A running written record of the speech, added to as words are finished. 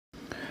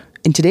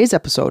In today's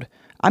episode,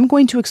 I'm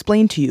going to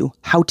explain to you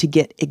how to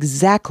get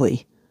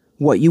exactly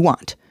what you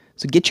want.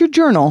 So get your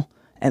journal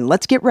and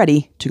let's get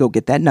ready to go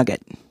get that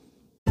nugget.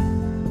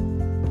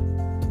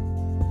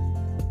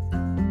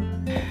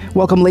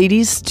 Welcome,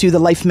 ladies, to the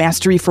Life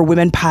Mastery for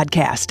Women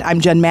podcast.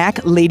 I'm Jen Mack,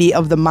 Lady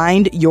of the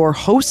Mind, your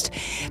host.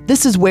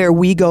 This is where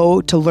we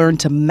go to learn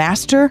to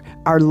master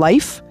our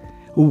life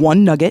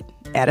one nugget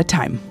at a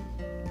time.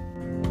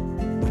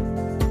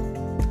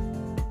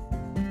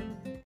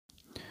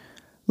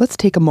 Let's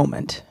take a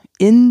moment,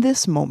 in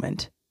this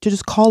moment, to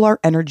just call our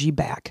energy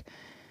back.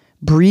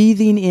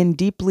 Breathing in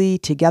deeply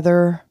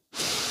together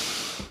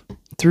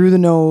through the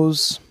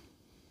nose,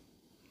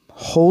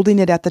 holding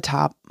it at the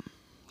top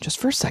just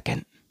for a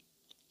second,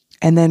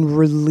 and then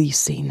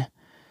releasing.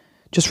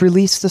 Just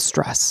release the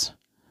stress,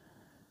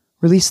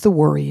 release the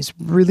worries,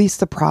 release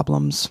the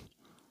problems.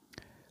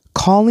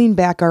 Calling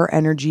back our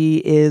energy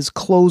is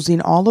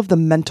closing all of the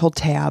mental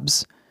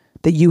tabs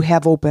that you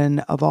have open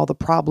of all the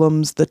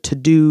problems, the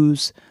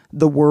to-dos,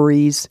 the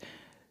worries.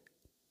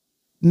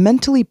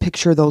 Mentally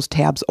picture those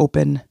tabs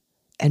open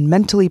and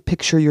mentally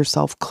picture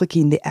yourself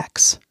clicking the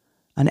X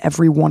on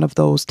every one of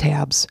those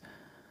tabs.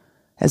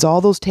 As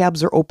all those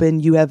tabs are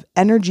open, you have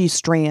energy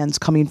strands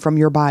coming from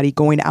your body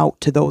going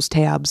out to those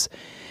tabs.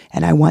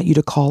 And I want you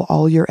to call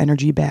all your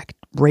energy back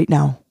right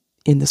now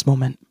in this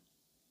moment.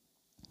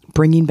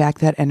 Bringing back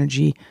that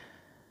energy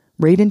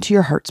right into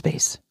your heart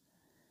space.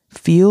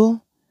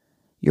 Feel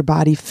your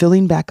body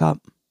filling back up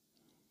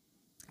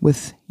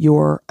with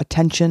your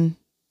attention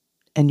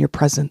and your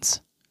presence.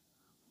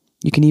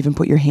 You can even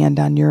put your hand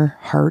on your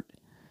heart,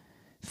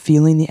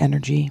 feeling the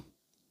energy,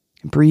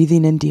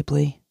 breathing in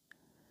deeply,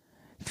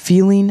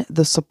 feeling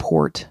the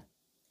support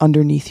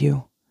underneath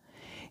you,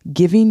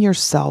 giving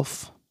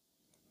yourself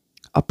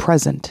a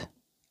present,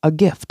 a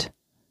gift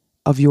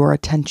of your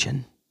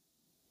attention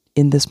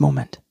in this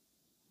moment.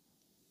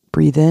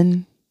 Breathe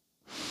in.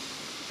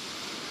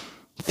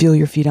 Feel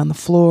your feet on the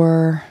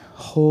floor,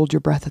 hold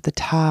your breath at the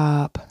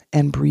top,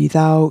 and breathe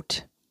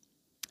out,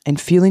 and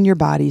feeling your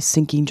body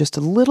sinking just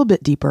a little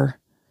bit deeper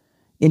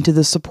into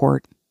the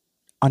support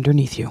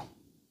underneath you.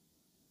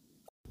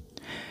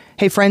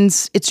 Hey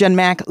friends, it's Jen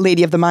Mack,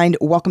 Lady of the Mind.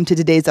 Welcome to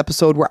today's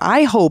episode where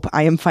I hope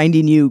I am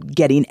finding you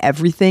getting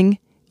everything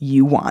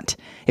you want.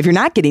 If you're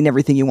not getting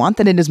everything you want,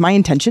 then it is my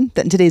intention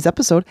that in today's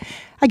episode,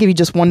 I give you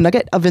just one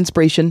nugget of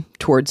inspiration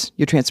towards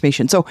your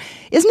transformation. So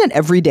isn't it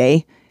every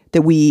day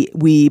that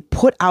we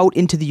put out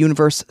into the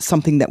universe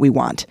something that we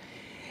want?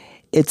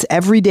 It's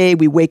every day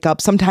we wake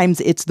up. Sometimes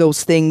it's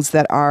those things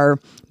that are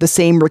the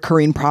same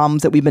recurring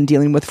problems that we've been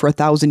dealing with for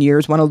 1,000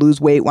 years. Want to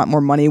lose weight, want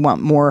more money,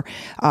 want more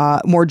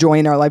joy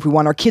in our life. We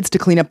want our kids to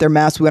clean up their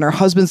mess. We want our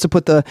husbands to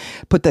put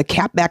the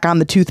cap back on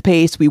the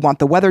toothpaste. We want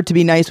the weather to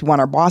be nice. We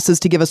want our bosses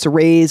to give us a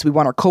raise. We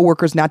want our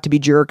coworkers not to be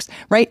jerks,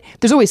 right?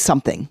 There's always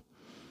something.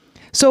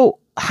 So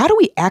how do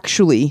we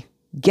actually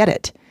get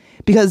it?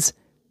 Because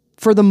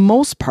for the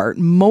most part,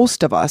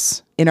 most of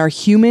us in our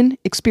human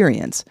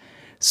experience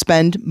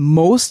spend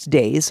most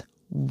days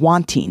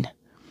wanting.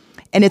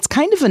 And it's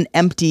kind of an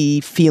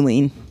empty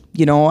feeling.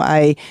 You know,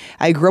 I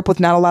grew up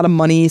with not a lot of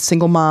money,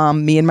 single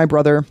mom, me and my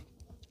brother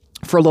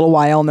for a little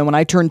while. And then when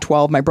I turned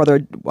 12, my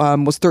brother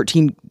was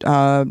 13,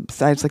 I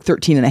was like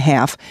 13 and a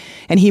half.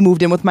 And he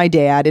moved in with my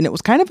dad. And it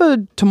was kind of a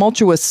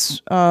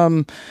tumultuous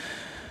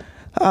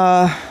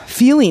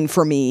feeling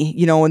for me,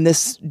 you know, and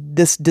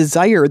this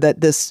desire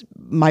that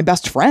my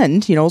best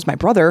friend, you know, is my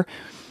brother,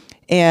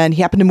 and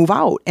he happened to move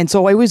out. And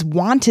so I always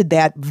wanted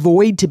that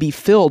void to be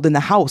filled in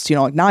the house. You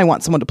know, like now I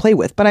want someone to play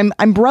with, but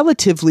I'm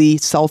relatively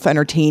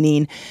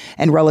self-entertaining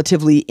and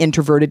relatively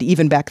introverted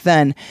even back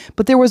then.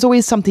 But there was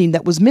always something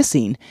that was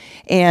missing,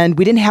 and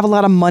we didn't have a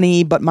lot of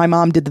money, but my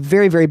mom did the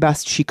very, very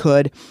best she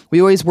could. We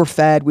always were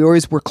fed. We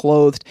always were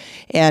clothed.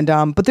 And,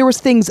 but there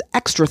was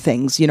extra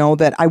things, you know,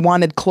 that I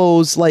wanted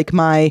clothes like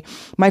my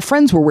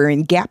friends were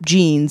wearing Gap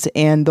jeans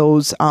and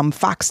those,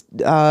 Fox,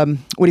 what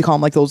do you call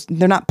them? Like those,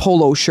 they're not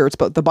polo shirts,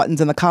 but the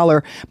buttons in the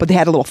collar, but they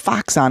had a little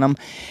fox on them,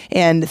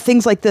 and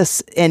things like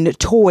this, and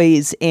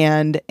toys,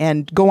 and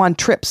go on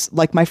trips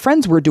like my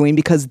friends were doing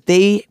because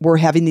they were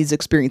having these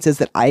experiences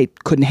that I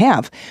couldn't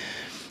have.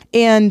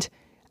 And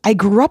I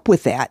grew up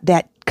with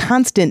that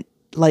constant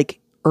like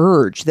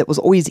urge that was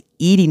always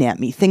eating at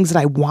me, things that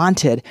I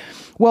wanted.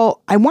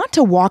 Well, I want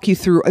to walk you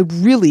through a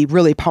really,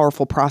 really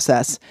powerful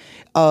process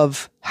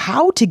of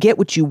how to get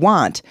what you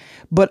want,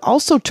 but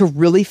also to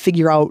really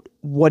figure out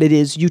what it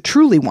is you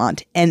truly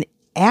want. And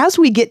as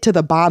we get to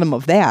the bottom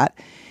of that,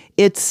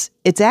 it's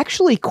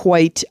actually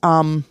quite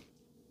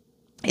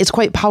it's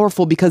quite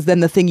powerful, because then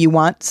the thing you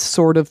want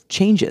sort of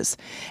changes.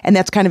 And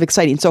that's kind of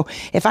exciting. So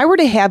if I were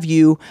to have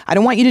you, I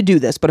don't want you to do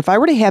this, but if I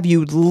were to have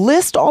you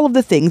list all of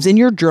the things in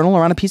your journal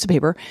or on a piece of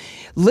paper,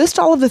 list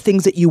all of the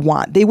things that you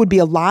want, they would be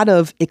a lot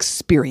of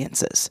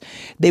experiences.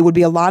 They would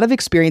be a lot of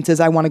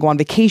experiences. I want to go on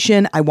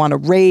vacation. I want a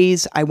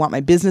raise. I want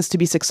my business to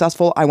be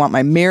successful. I want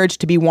my marriage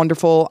to be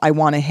wonderful. I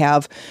want to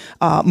have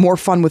more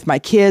fun with my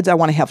kids. I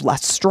want to have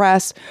less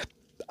stress.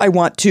 I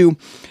want to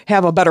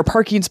have a better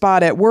parking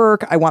spot at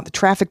work. I want the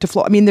traffic to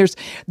flow. I mean,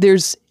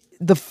 there's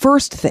the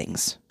first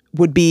things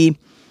would be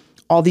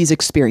all these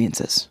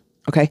experiences.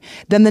 Okay.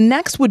 Then the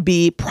next would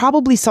be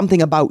probably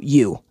something about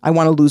you. I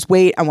want to lose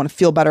weight. I want to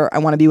feel better. I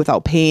want to be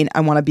without pain.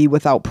 I want to be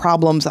without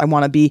problems. I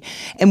want to be,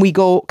 and we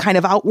go kind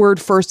of outward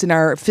first in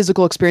our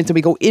physical experience, and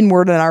we go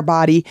inward in our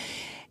body.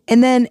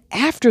 And then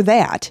after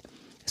that,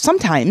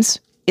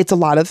 sometimes it's a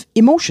lot of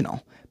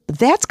emotional. But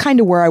that's kind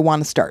of where I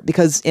want to start,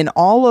 because in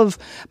all of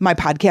my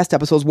podcast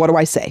episodes, what do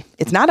I say?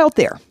 It's not out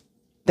there.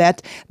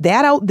 That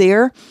out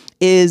there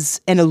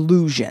is an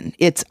illusion.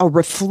 It's a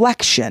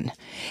reflection.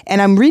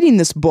 And I'm reading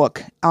this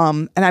book,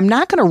 and I'm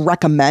not going to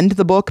recommend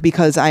the book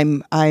because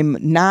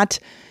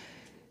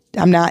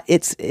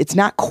it's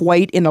not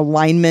quite in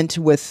alignment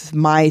with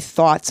my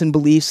thoughts and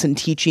beliefs and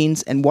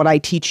teachings and what I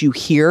teach you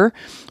here.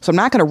 So I'm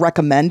not going to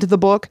recommend the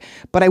book,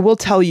 but I will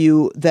tell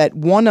you that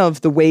one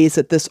of the ways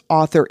that this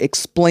author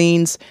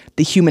explains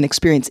the human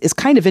experience is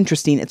kind of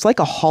interesting. It's like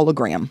a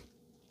hologram.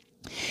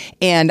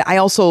 And I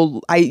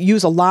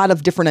use a lot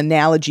of different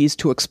analogies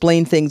to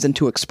explain things and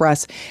to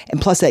express.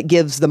 And plus that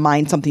gives the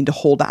mind something to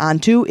hold on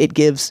to. It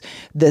gives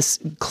this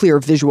clear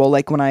visual,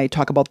 like when I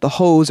talk about the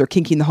hose or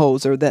kinking the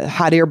hose or the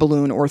hot air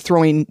balloon or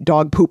throwing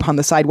dog poop on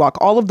the sidewalk.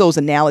 All of those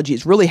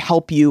analogies really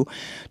help you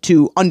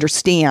to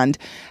understand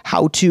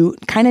how to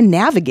kind of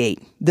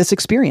navigate this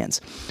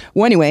experience.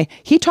 Well, anyway,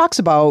 he talks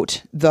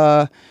about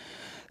the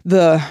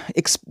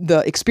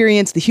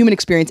experience, the human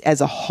experience,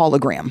 as a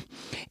hologram.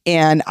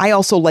 And I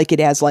also like it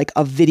as like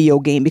a video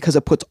game because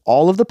it puts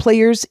all of the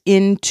players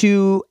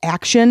into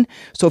action.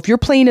 So if you're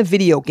playing a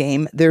video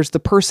game, there's the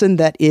person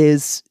that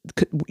is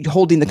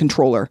holding the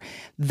controller.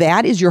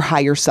 That is your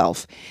higher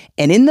self.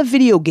 And in the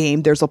video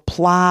game, there's a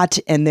plot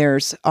and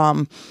there's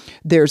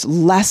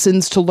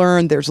lessons to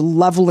learn. There's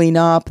leveling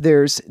up.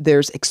 There's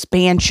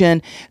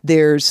expansion.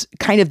 There's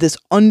kind of this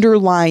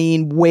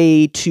underlying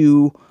way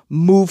to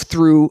move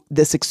through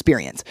this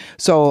experience.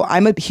 So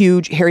I'm a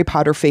huge Harry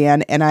Potter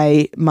fan, and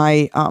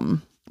my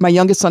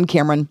youngest son,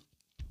 Cameron,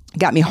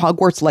 got me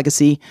Hogwarts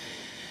Legacy,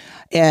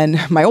 and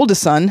my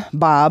oldest son,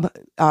 Bob,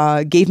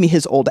 gave me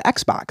his old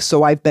Xbox.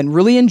 So I've been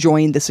really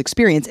enjoying this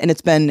experience, and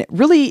it's been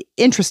really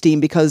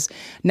interesting because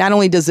not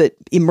only does it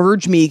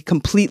immerse me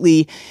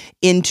completely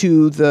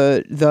into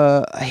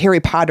the Harry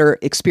Potter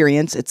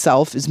experience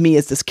itself, as me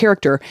as this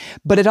character,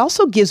 but it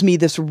also gives me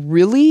this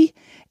really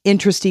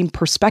interesting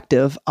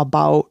perspective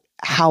about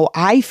how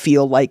I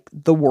feel like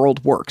the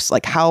world works,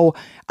 like how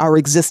our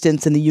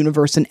existence in the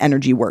universe and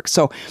energy works.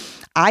 So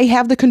I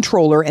have the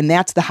controller, and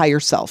that's the higher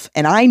self.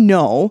 And I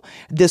know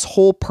this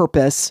whole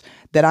purpose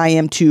that I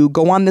am to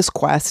go on this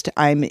quest.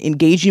 I'm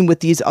engaging with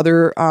these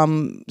other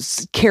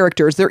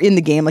characters. They're in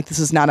the game. Like, this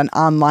is not an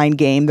online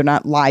game. They're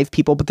not live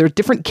people, but there's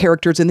different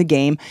characters in the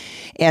game,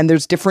 and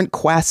there's different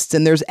quests,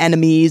 and there's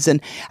enemies,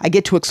 and I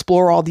get to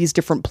explore all these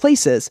different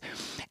places.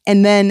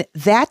 And then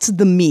that's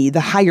the me, the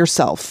higher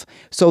self.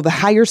 So the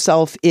higher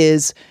self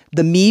is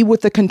the me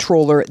with the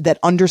controller that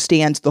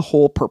understands the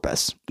whole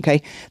purpose.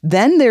 Okay.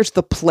 Then there's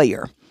the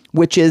player,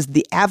 which is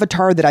the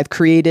avatar that I've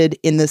created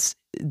in this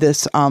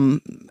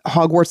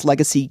Hogwarts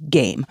Legacy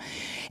game.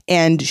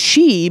 And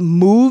she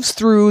moves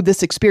through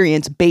this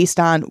experience based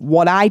on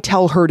what I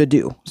tell her to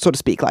do, so to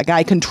speak. Like,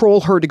 I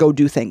control her to go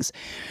do things.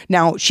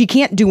 Now, she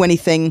can't do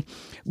anything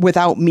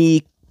without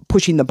me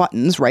pushing the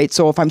buttons, right?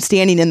 So if I'm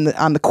standing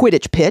on the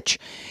Quidditch pitch,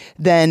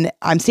 then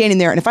I'm standing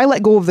there, and if I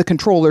let go of the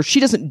controller, she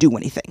doesn't do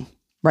anything,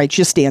 right? She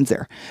just stands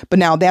there. But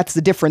now that's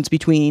the difference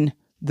between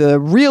the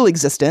real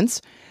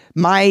existence,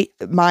 my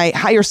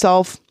higher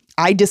self.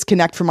 I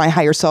disconnect from my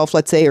higher self,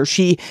 let's say, or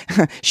she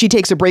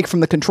takes a break from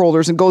the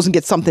controllers and goes and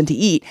gets something to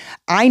eat.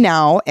 I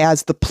now,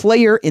 as the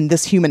player in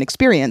this human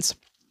experience,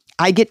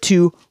 I get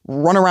to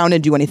run around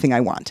and do anything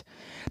I want.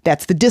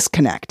 That's the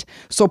disconnect.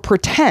 So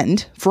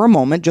pretend for a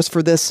moment, just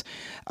for this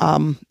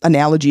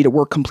analogy to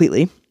work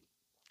completely,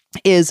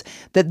 is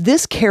that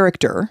this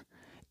character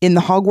in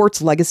the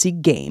Hogwarts Legacy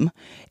game,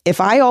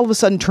 if I all of a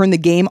sudden turn the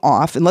game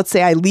off, and let's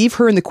say I leave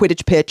her in the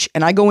Quidditch pitch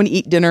and I go and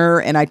eat dinner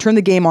and I turn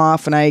the game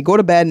off and I go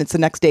to bed and it's the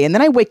next day, and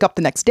then I wake up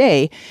the next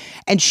day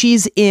and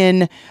she's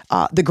in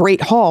the Great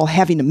Hall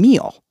having a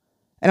meal.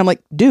 And I'm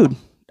like, dude,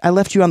 I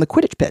left you on the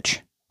Quidditch pitch.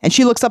 And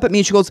she looks up at me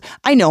and she goes,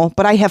 I know,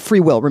 but I have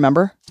free will,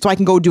 remember? So I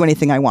can go do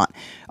anything I want.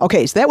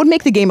 Okay, so that would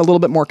make the game a little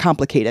bit more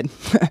complicated.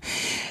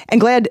 And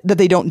glad that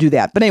they don't do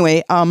that. But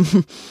anyway,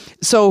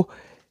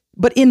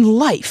 but in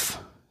life,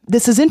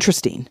 this is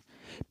interesting,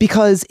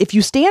 because if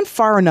you stand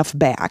far enough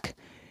back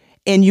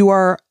and you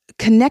are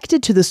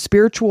connected to the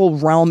spiritual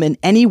realm in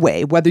any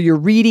way, whether you're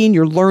reading,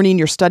 you're learning,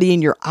 you're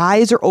studying, your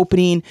eyes are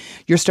opening,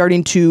 you're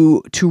starting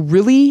to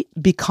really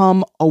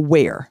become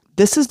aware.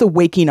 This is the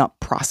waking up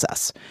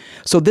process.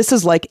 So this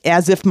is like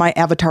as if my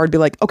avatar would be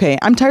like, okay,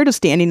 I'm tired of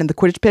standing in the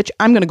Quidditch pitch.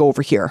 I'm going to go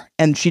over here.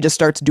 And she just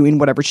starts doing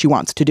whatever she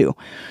wants to do.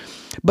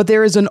 But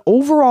there is an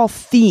overall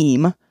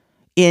theme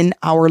in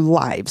our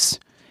lives.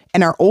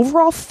 And our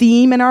overall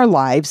theme in our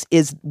lives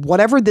is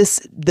whatever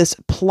this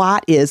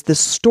plot is, this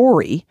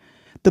story,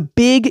 the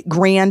big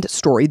grand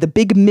story, the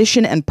big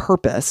mission and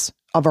purpose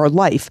of our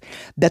life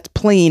that's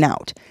playing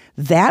out.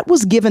 That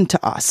was given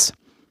to us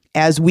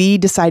as we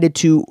decided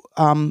to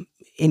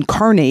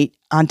incarnate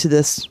onto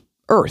this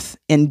earth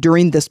and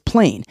during this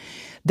plane.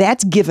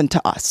 That's given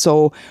to us.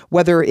 So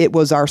whether it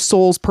was our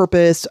soul's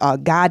purpose,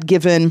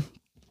 God-given,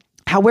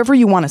 however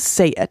you want to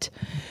say it,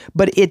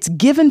 but it's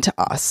given to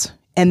us,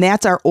 and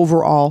that's our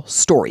overall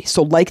story.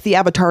 So like the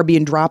Avatar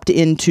being dropped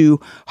into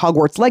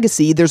Hogwarts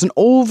Legacy, there's an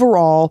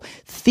overall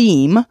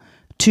theme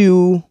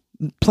to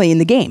playing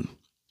the game,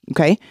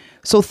 okay?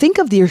 So think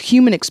of your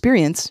human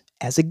experience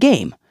as a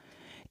game.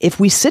 If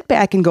we sit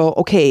back and go,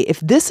 okay, if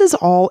this is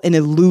all an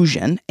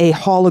illusion, a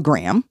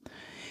hologram,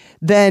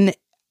 then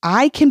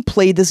I can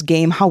play this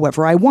game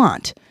however I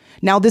want.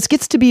 Now, this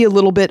gets to be a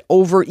little bit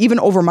even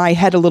over my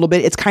head a little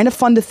bit. It's kind of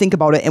fun to think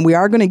about it, and we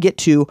are going to get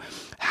to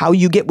how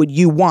you get what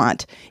you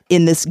want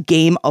in this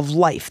game of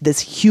life, this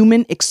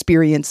human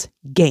experience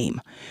game.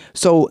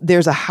 So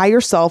there's a higher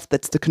self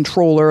that's the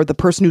controller, the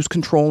person who's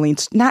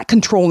not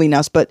controlling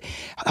us, but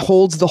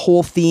holds the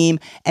whole theme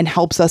and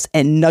helps us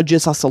and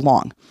nudges us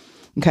along,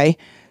 okay?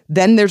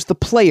 Then there's the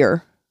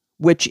player,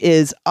 which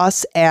is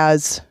us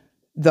as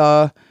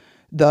the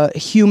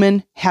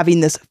human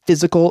having this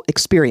physical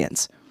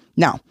experience.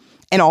 Now,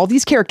 and all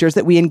these characters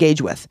that we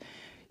engage with.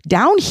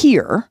 Down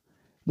here,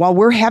 while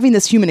we're having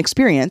this human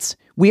experience,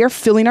 we are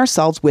filling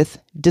ourselves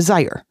with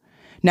desire.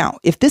 Now,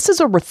 if this is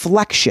a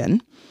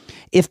reflection,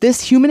 if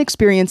this human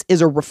experience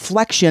is a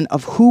reflection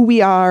of who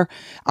we are,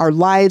 our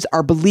lives,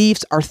 our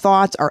beliefs, our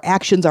thoughts, our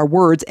actions, our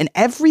words, and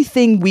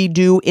everything we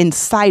do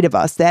inside of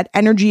us, that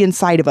energy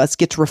inside of us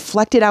gets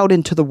reflected out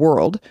into the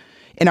world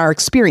in our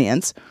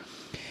experience,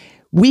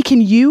 we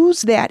can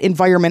use that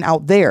environment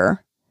out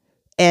there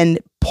and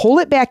pull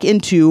it back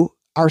into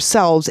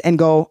ourselves and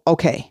go,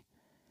 okay,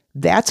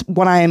 that's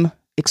what I'm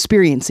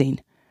experiencing.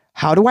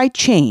 How do I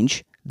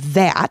change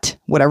that,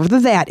 whatever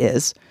that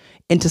is,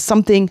 into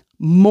something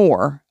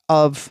more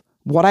of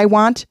what I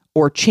want,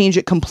 or change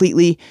it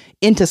completely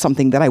into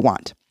something that I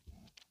want?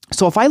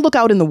 So if I look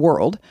out in the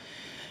world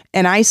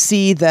and I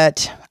see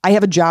that I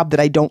have a job that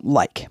I don't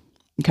like,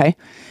 okay?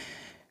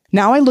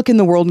 Now I look in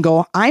the world and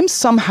go, I'm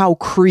somehow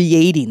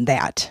creating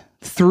that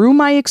through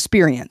my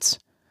experience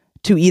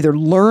to either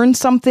learn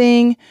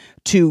something,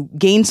 to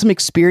gain some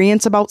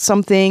experience about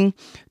something,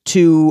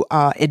 to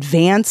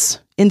advance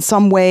in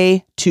some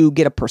way, to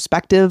get a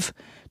perspective,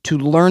 to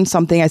learn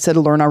something. I said to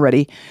learn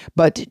already,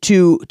 but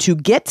to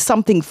get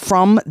something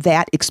from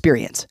that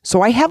experience.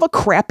 So I have a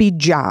crappy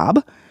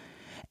job.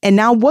 And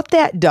now what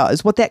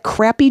that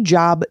crappy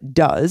job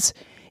does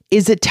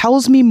is it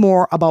tells me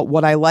more about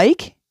what I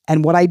like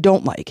and what I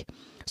don't like.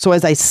 So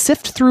as I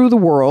sift through the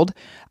world,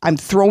 I'm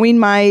throwing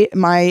my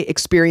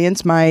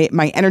experience, my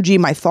energy,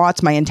 my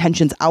thoughts, my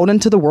intentions out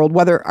into the world,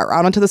 or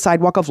out onto the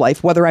sidewalk of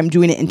life, whether I'm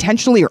doing it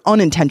intentionally or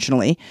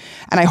unintentionally.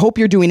 And I hope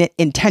you're doing it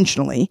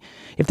intentionally.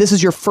 If this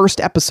is your first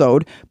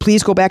episode,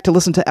 please go back to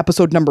listen to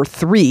episode number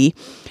 3,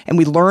 and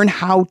we learn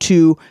how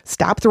to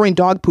stop throwing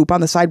dog poop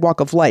on the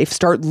sidewalk of life,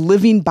 start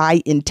living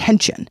by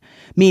intention,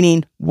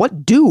 meaning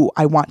what do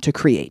I want to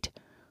create?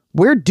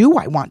 Where do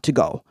I want to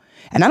go?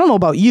 And I don't know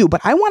about you, but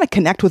I want to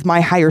connect with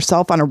my higher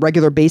self on a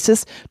regular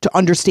basis to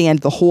understand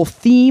the whole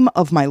theme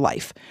of my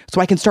life so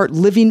I can start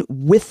living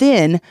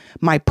within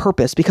my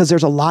purpose, because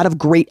there's a lot of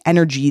great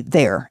energy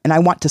there and I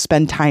want to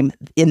spend time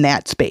in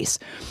that space.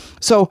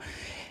 So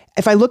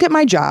if I look at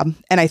my job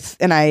and I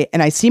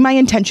see my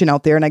intention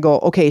out there and I go,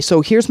 okay,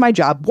 so here's my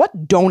job.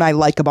 What don't I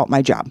like about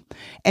my job?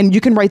 And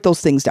you can write those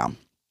things down.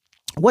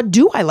 What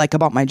do I like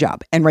about my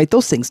job? And write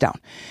those things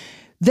down.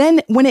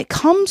 Then when it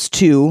comes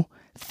to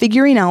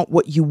figuring out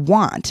what you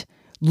want,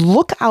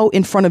 look out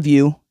in front of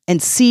you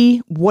and see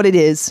what it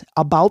is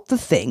about the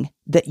thing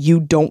that you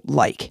don't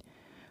like.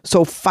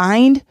 So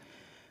find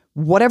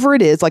whatever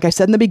it is, like I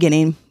said in the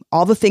beginning,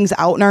 all the things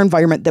out in our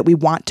environment that we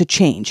want to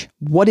change.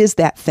 What is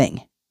that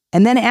thing?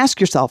 And then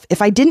ask yourself,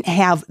 if I didn't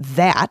have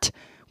that,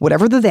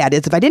 whatever that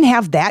is, if I didn't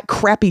have that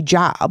crappy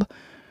job,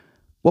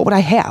 what would I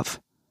have?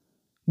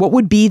 What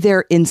would be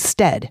there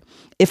instead?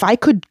 If I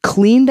could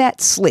clean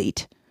that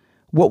slate,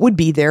 what would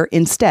be there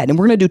instead? And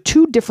we're going to do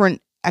 2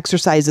 different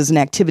exercises and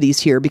activities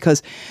here,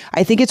 because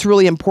I think it's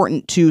really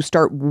important to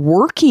start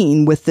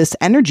working with this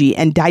energy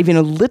and dive in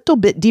a little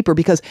bit deeper,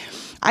 because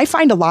I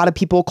find a lot of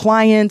people,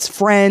 clients,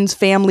 friends,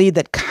 family,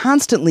 that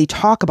constantly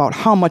talk about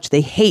how much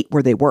they hate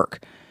where they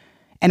work.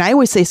 And I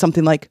always say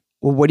something like,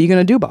 well, what are you going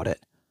to do about it?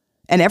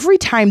 And every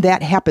time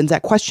that happens,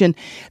 that question,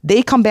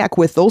 they come back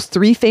with those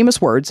 3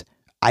 famous words,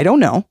 I don't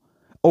know,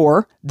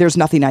 or there's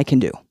nothing I can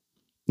do.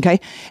 Okay.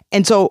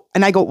 And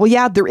I go, well,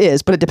 yeah, there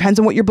is, but it depends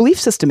on what your belief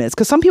system is.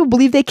 Because some people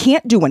believe they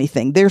can't do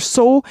anything. They're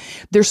so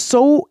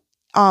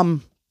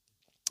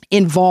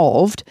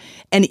involved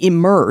and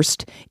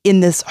immersed in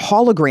this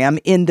hologram,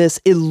 in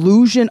this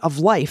illusion of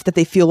life, that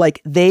they feel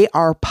like they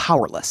are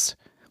powerless.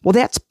 Well,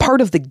 that's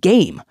part of the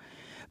game.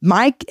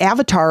 My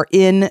avatar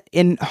in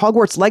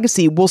Hogwarts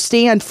Legacy will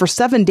stand for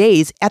 7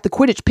 days at the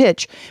Quidditch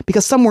pitch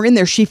because somewhere in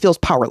there she feels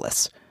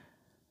powerless.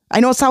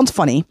 I know it sounds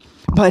funny,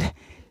 but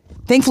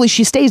thankfully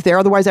she stays there.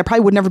 Otherwise, I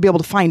probably would never be able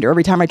to find her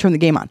every time I turn the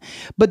game on.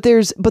 But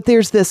there's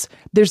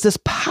this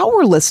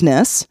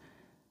powerlessness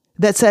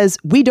that says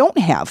we don't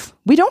have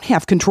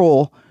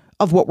control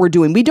of what we're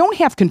doing. We don't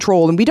have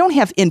control and we don't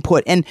have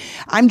input. And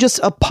I'm just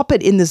a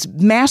puppet in this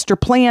master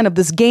plan of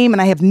this game.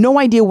 And I have no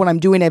idea what I'm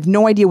doing. I have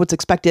no idea what's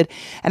expected.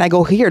 And I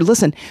go, here,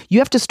 listen, you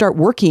have to start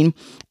working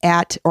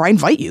or I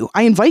invite you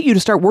to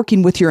start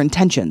working with your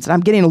intentions. And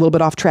I'm getting a little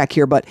bit off track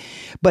here, but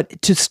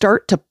to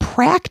start to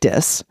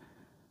practice,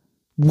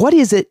 what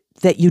is it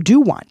that you do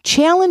want?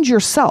 Challenge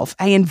yourself.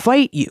 I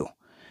invite you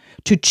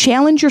to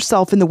challenge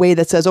yourself in the way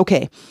that says,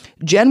 okay,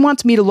 Jen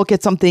wants me to look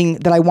at something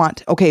that I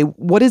want. Okay,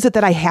 what is it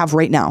that I have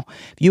right now?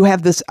 You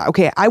have this,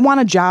 okay, I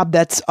want a job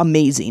that's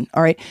amazing.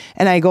 All right.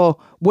 And I go,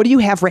 what do you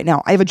have right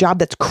now? I have a job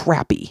that's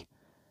crappy.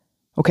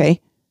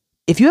 Okay.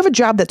 If you have a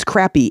job that's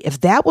crappy,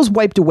 if that was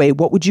wiped away,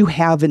 what would you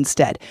have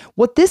instead?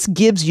 What this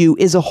gives you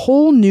is a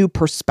whole new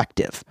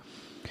perspective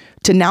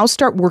to now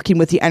start working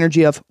with the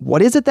energy of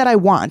what is it that I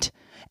want,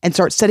 and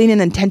start setting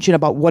an intention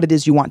about what it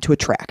is you want to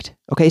attract.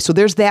 Okay, so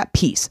there's that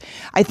piece.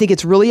 I think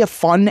it's really a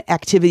fun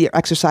activity or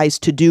exercise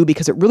to do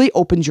because it really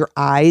opens your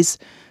eyes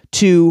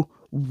to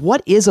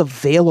what is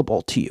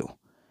available to you.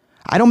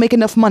 I don't make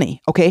enough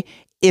money. Okay,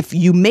 if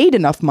you made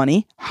enough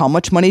money, how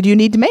much money do you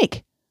need to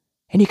make?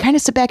 And you kind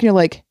of sit back and you're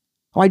like,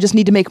 oh, I just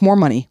need to make more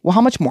money. Well,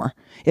 how much more?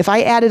 If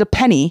I added a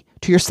penny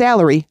to your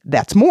salary,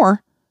 that's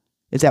more.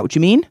 Is that what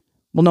you mean?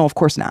 Well, no, of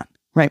course not.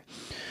 Right?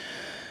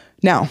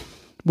 Now,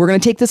 we're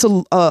going to take this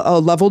a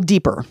level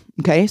deeper.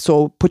 Okay.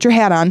 So put your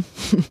hat on,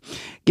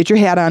 get your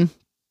hat on.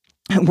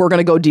 We're going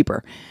to go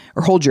deeper,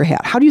 or hold your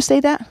hat. How do you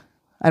say that?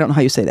 I don't know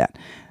how you say that.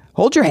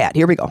 Hold your hat.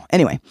 Here we go.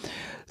 Anyway,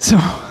 so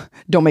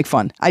don't make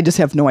fun. I just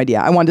have no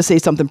idea. I wanted to say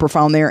something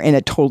profound there and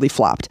it totally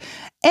flopped.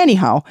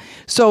 Anyhow,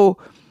 so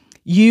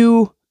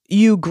you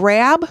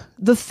grab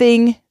the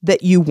thing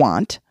that you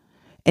want,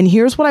 and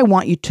here's what I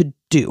want you to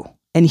do.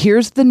 And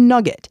here's the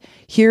nugget.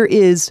 Here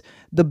is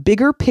the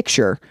bigger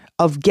picture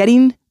of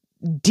getting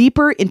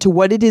deeper into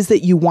what it is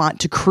that you want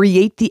to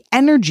create the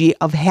energy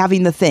of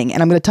having the thing.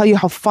 And I'm going to tell you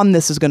how fun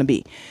this is going to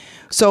be.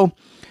 So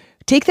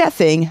take that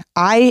thing.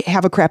 I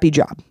have a crappy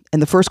job.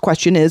 And the first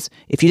question is,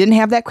 if you didn't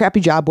have that crappy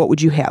job, what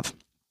would you have?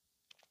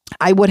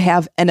 I would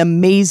have an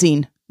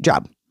amazing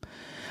job.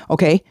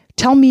 Okay.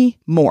 Tell me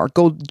more.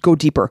 Go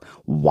deeper.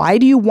 Why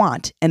do you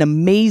want an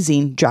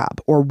amazing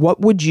job? Or what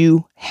would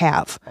you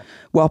have?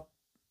 Well,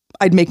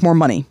 I'd make more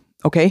money.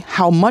 Okay.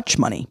 How much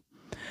money?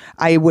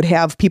 I would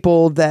have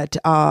people that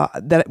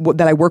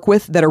I work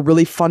with that are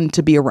really fun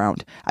to be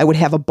around. I would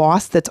have a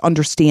boss that's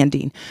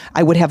understanding.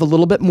 I would have a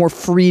little bit more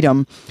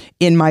freedom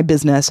in my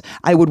business.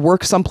 I would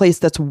work someplace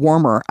that's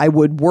warmer. I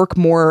would work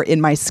more in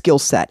my skill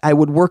set. I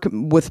would work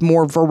with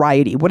more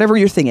variety, whatever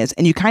your thing is.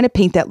 And you kind of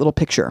paint that little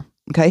picture.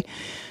 Okay.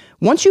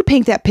 Once you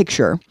paint that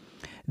picture,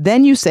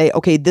 then you say,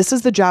 okay, this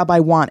is the job I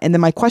want. And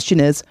then my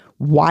question is,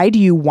 why do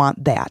you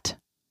want that?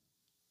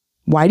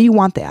 Why do you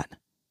want that?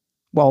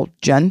 Well,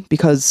 Jen,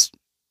 because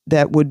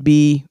that would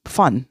be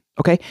fun.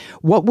 Okay.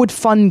 What would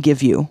fun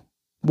give you?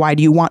 Why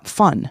do you want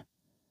fun?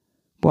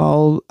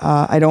 Well,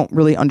 I don't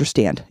really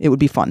understand. It would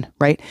be fun,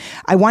 right?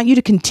 I want you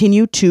to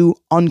continue to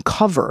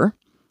uncover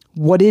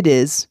what it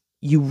is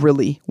you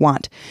really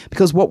want.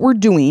 Because what we're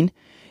doing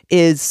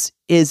is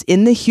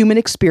in the human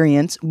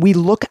experience, we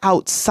look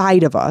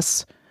outside of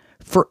us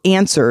for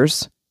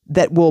answers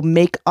that will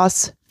make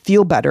us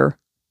feel better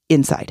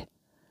inside.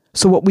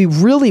 So what we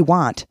really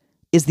want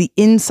is the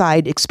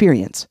inside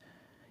experience.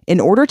 In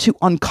order to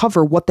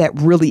uncover what that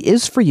really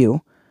is for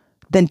you,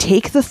 then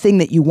take the thing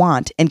that you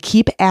want and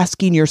keep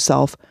asking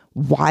yourself,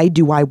 why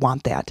do I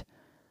want that?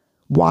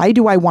 Why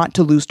do I want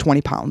to lose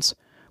 20 pounds?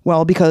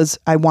 Well, because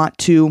I want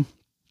to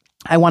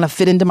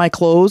fit into my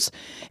clothes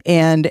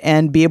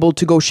and be able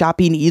to go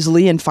shopping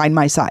easily and find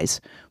my size.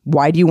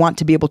 Why do you want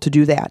to be able to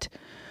do that?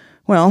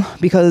 Well,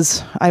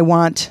 because I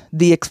want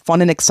the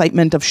fun and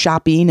excitement of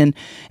shopping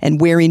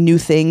and wearing new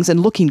things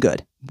and looking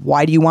good.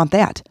 Why do you want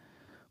that?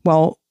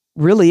 Well,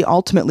 really,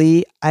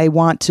 ultimately, I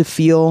want to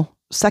feel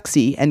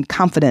sexy and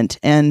confident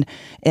and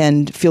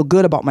feel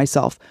good about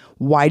myself.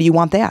 Why do you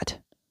want that?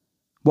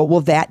 What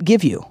will that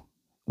give you?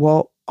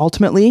 Well,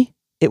 ultimately,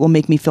 it will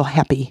make me feel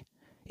happy.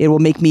 It will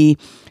make me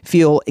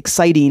feel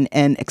exciting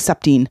and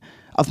accepting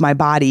of my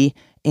body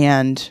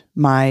and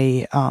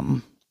my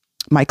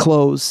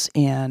clothes,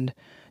 and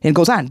it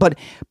goes on. But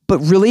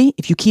really,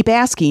 if you keep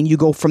asking, you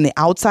go from the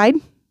outside,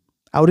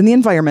 out in the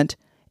environment,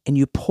 and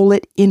you pull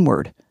it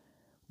inward.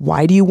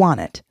 Why do you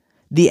want it?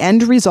 The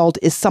end result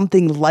is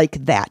something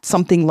like that.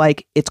 Something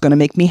like, it's going to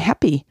make me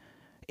happy.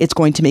 It's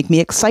going to make me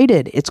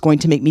excited. It's going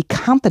to make me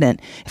confident.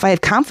 If I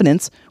have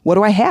confidence, what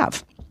do I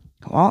have?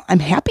 Well, I'm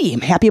happy. I'm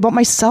happy about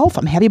myself.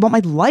 I'm happy about my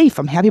life.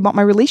 I'm happy about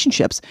my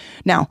relationships.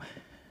 Now,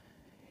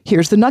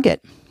 here's another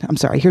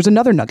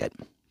nugget.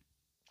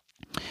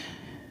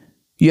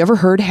 You ever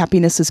heard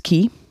happiness is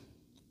key?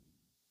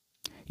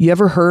 You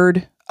ever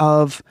heard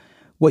of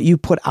what you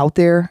put out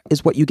there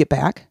is what you get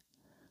back?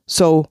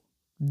 So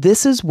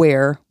this is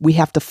where we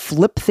have to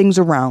flip things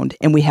around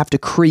and we have to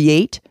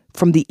create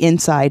from the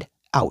inside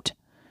out.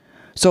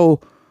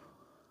 So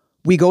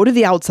we go to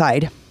the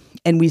outside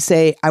and we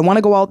say, I want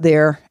to go out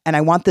there and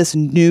I want this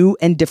new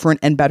and different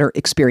and better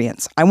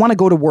experience. I want to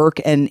go to work,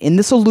 and in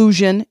this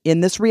illusion,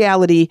 in this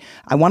reality,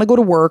 I want to go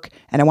to work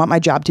and I want my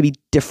job to be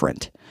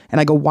different. And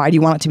I go, why do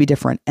you want it to be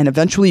different? And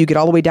eventually you get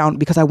all the way down,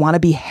 because I want to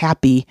be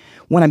happy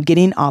when I'm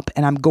getting up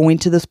and I'm going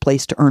to this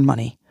place to earn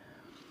money.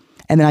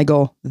 And then I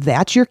go,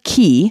 that's your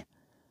key.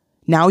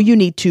 Now you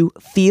need to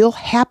feel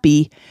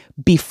happy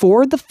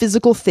before the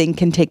physical thing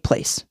can take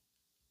place.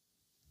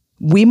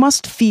 We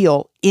must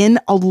feel in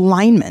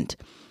alignment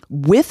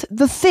with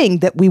the thing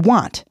that we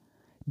want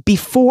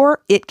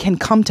before it can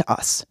come to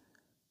us.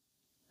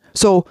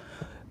 So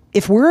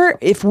if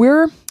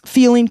we're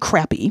feeling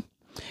crappy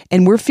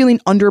and we're feeling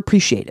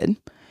underappreciated,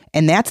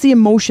 and that's the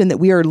emotion that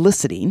we are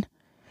eliciting,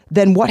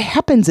 then what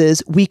happens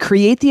is we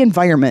create the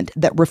environment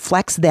that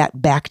reflects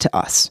that back to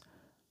us.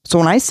 So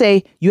when I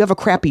say you have a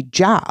crappy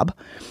job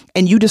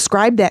and you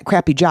describe that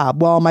crappy job,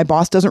 well, my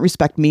boss doesn't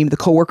respect me, the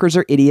coworkers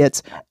are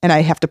idiots, and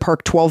I have to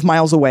park 12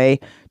 miles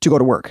away to go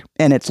to work.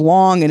 And it's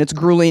long and it's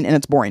grueling and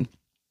it's boring.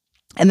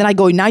 And then I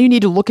go, now you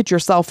need to look at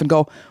yourself and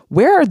go,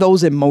 where are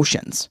those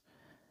emotions?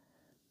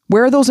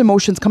 Where are those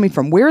emotions coming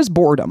from? Where is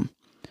boredom?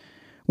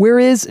 Where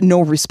is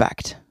no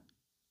respect?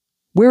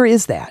 Where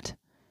is that?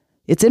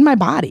 It's in my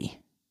body.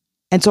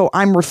 And so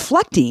I'm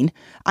reflecting,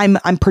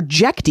 I'm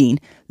projecting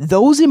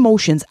those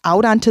emotions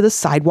out onto the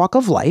sidewalk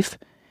of life.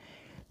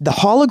 The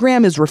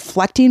hologram is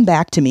reflecting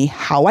back to me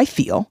how I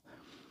feel,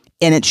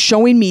 and it's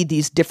showing me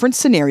these different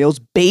scenarios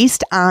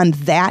based on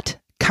that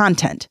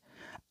content.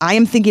 I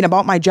am thinking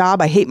about my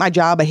job. I hate my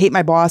job. I hate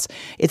my boss.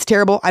 It's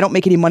terrible. I don't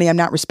make any money. I'm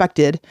not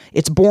respected.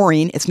 It's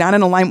boring. It's not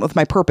in alignment with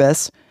my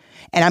purpose.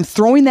 And I'm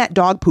throwing that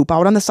dog poop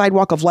out on the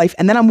sidewalk of life,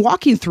 and then I'm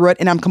walking through it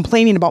and I'm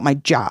complaining about my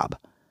job.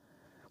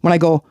 When I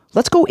go,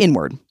 let's go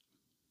inward.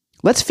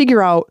 Let's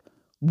figure out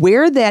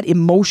where that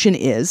emotion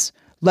is.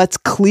 Let's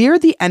clear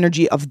the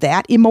energy of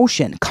that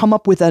emotion, come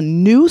up with a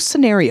new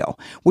scenario,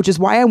 which is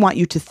why I want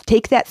you to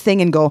take that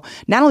thing and go,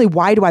 not only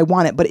why do I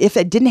want it, but if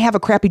I didn't have a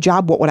crappy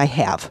job, what would I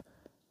have?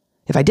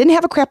 If I didn't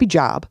have a crappy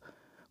job,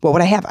 what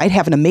would I have? I'd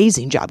have an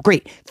amazing job.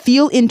 Great.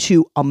 Feel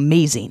into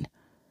amazing.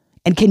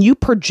 And can you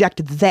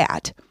project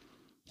that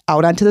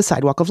out onto the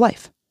sidewalk of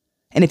life?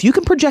 And if you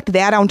can project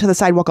that out onto the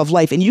sidewalk of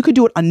life, and you could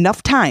do it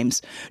enough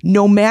times,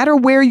 no matter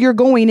where you're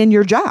going in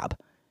your job,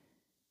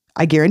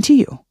 I guarantee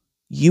you,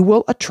 you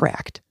will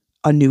attract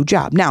a new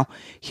job. Now,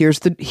 here's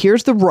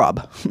the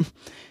rub.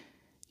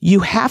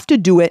 You have to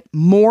do it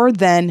more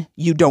than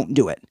you don't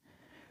do it.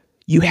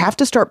 You have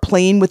to start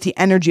playing with the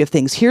energy of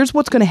things. Here's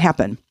what's going to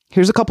happen.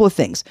 Here's a couple of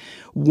things.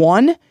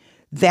 One,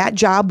 that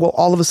job will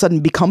all of a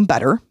sudden become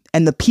better.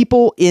 And the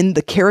people in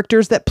the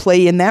characters that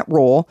play in that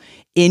role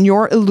in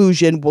your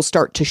illusion will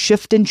start to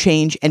shift and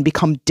change and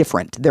become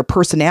different. Their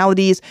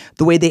personalities,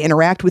 the way they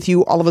interact with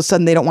you, all of a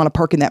sudden they don't want to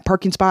park in that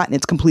parking spot and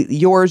it's completely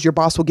yours. Your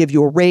boss will give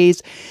you a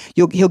raise.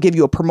 He'll give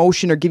you a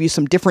promotion or give you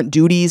some different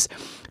duties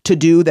to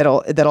do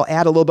that'll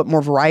add a little bit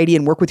more variety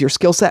and work with your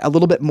skill set a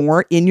little bit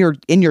more in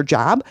your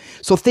job.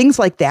 So things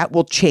like that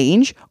will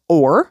change,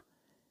 or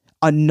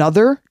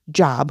another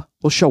job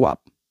will show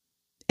up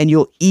and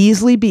you'll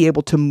easily be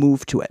able to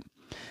move to it.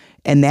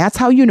 And that's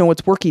how you know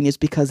it's working, is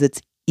because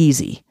it's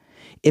easy.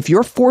 If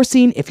you're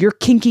forcing, if you're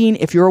kinking,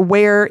 if you're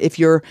aware, if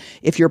you're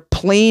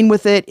playing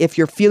with it, if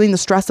you're feeling the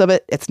stress of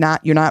it, it's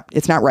not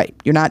right.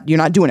 You're not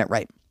doing it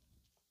right.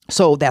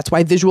 So that's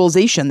why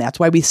visualization, that's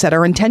why we set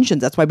our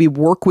intentions. That's why we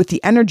work with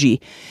the energy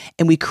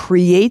and we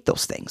create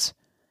those things.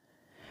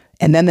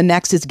 And then the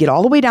next is get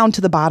all the way down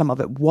to the bottom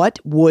of it. What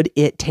would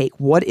it take?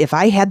 What if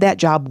I had that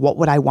job? What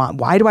would I want?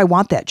 Why do I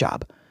want that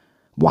job?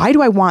 Why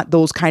do I want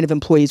those kind of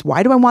employees?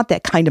 Why do I want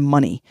that kind of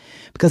money?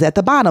 Because at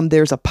the bottom,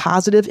 there's a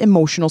positive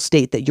emotional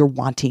state that you're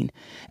wanting.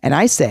 And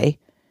I say,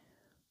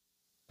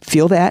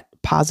 feel that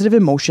positive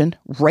emotion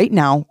right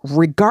now,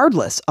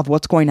 regardless of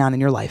what's going on in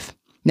your life.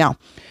 Now,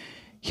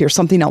 here's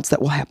something else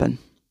that will happen.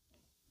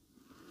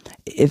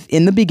 If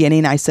in the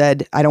beginning I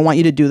said, I don't want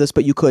you to do this,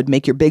 but you could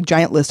make your big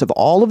giant list of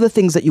all of the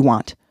things that you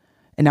want.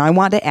 And now I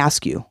want to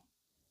ask you,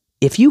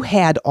 if you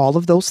had all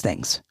of those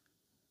things,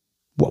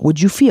 what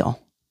would you feel?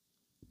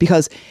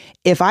 Because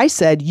if I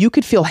said you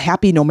could feel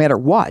happy no matter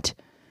what,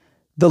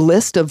 the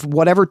list of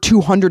whatever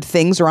 200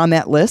 things are on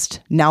that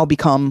list now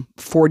become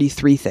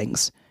 43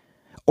 things.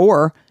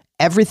 Or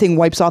everything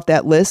wipes off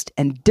that list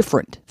and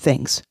different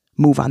things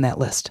move on that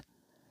list.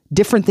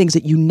 Different things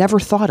that you never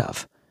thought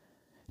of.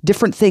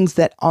 Different things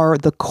that are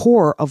the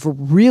core of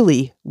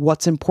really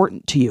what's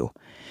important to you.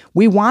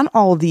 We want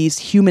all of these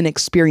human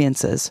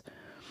experiences.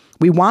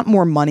 We want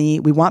more money.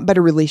 We want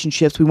better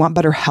relationships. We want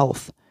better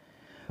health.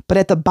 But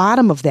at the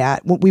bottom of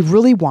that, what we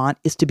really want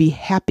is to be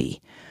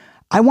happy.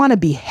 I want to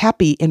be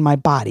happy in my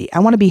body. I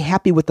want to be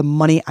happy with the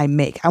money I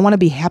make. I want to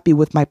be happy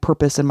with my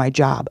purpose and my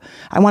job.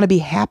 I want to be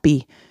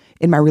happy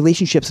in my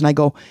relationships. And I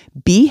go,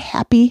 be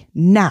happy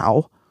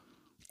now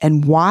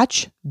and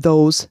watch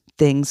those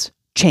things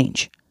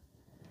change.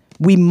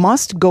 We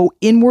must go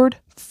inward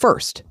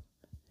first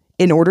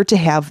in order to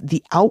have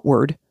the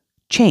outward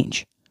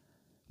change.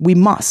 We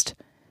must.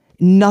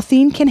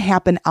 Nothing can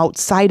happen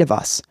outside of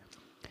us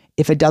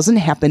if it doesn't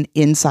happen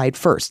inside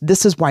first.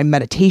 This is why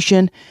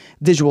meditation,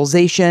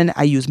 visualization,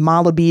 I use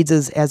mala beads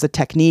as a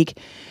technique.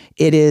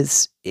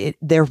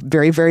 They're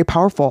very, very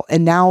powerful.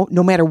 And now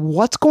no matter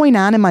what's going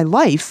on in my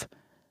life,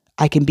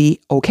 I can be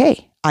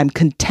okay. I'm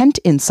content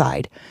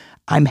inside.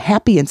 I'm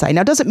happy inside.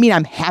 Now, it doesn't mean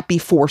I'm happy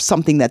for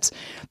something that's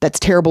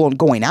terrible and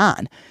going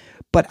on,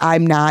 but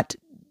I'm not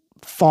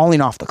falling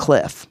off the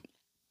cliff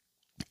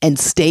and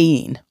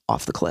staying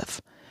off the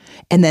cliff.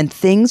 And then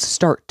things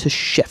start to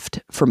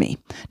shift for me.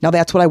 Now,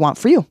 that's what I want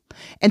for you.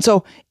 And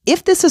so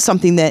if this is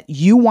something that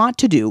you want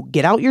to do,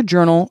 get out your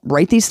journal,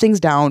 write these things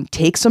down,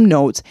 take some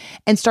notes,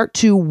 and start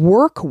to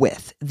work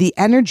with the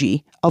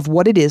energy of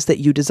what it is that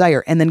you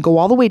desire, and then go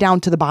all the way down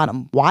to the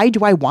bottom. Why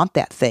do I want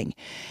that thing?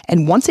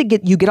 And once you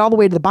get all the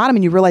way to the bottom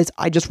and you realize,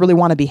 I just really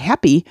want to be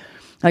happy,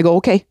 I go,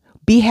 okay,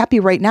 be happy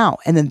right now.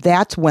 And then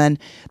that's when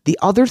the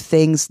other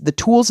things, the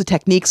tools, the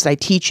techniques that I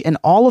teach in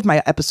all of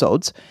my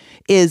episodes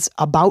is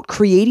about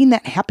creating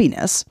that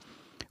happiness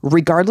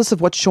regardless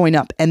of what's showing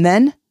up. And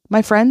then,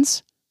 my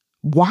friends,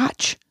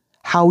 watch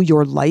how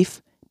your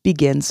life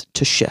begins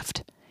to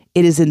shift.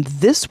 It is in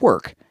this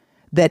work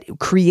that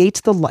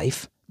creates the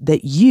life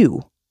that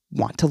you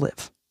want to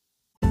live.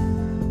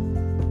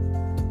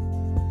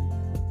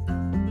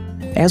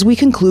 As we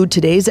conclude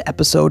today's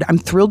episode, I'm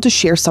thrilled to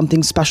share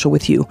something special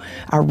with you,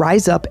 our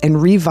Rise Up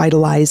and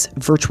Revitalize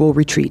virtual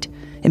retreat.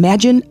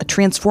 Imagine a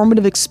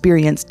transformative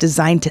experience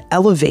designed to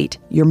elevate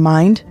your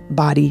mind,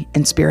 body,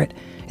 and spirit.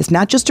 It's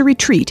not just a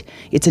retreat,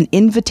 it's an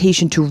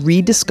invitation to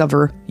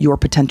rediscover your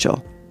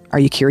potential. Are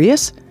you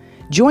curious?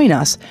 Join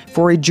us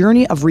for a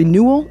journey of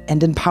renewal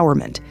and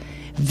empowerment.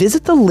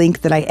 Visit the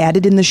link that I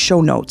added in the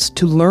show notes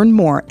to learn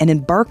more and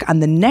embark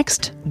on the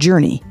next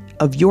journey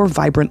of your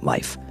vibrant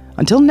life.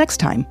 Until next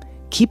time,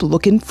 keep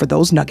looking for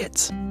those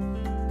nuggets.